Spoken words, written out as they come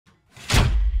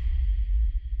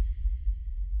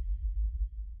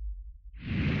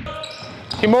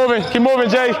Keep moving,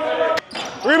 Jay.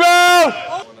 Rebound!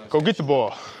 Go get the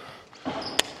ball.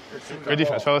 Good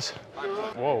defense, fellas.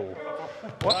 Whoa.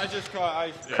 What? I just caught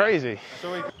ice. Crazy.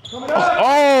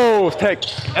 Oh, tech.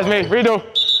 That's me. Redo.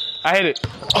 I hit it.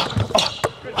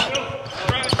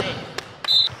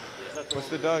 What's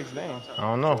the dog's name? I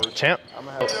don't know. Champ.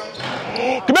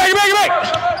 Get back!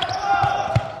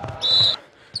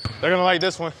 They're gonna like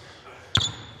this one.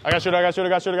 I got you. Yep.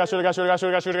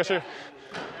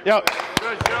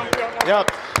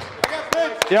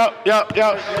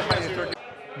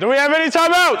 Do we have any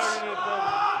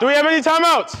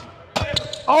timeouts?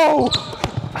 Oh!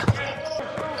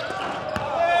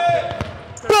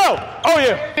 Go! Oh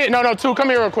yeah. No, 2. Come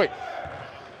here real quick.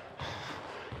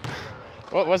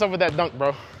 What's up with that dunk,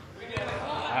 bro?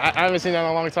 I haven't seen that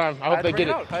in a long time. I hope they get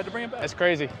it. I had to bring it back. That's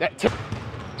crazy.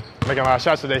 Making a lot of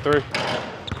shots today, 3.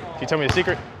 Can you tell me the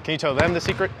secret? Can you tell them the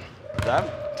secret? Them?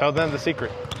 Tell them the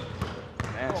secret.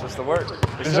 Man, it's just the work.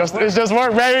 It's just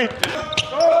work, baby.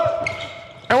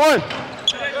 And 1.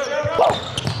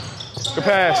 Good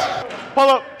pass. Pull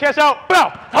up, catch out.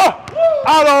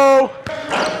 Auto.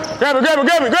 Grab it.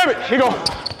 Here you go.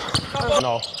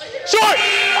 No. Short.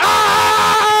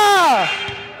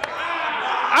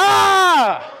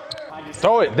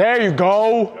 Throw it. There you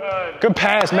go. Good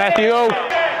pass, Matthew.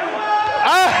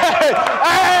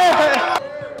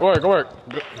 Work.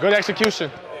 Good execution.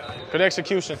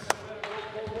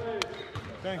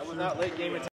 Thanks.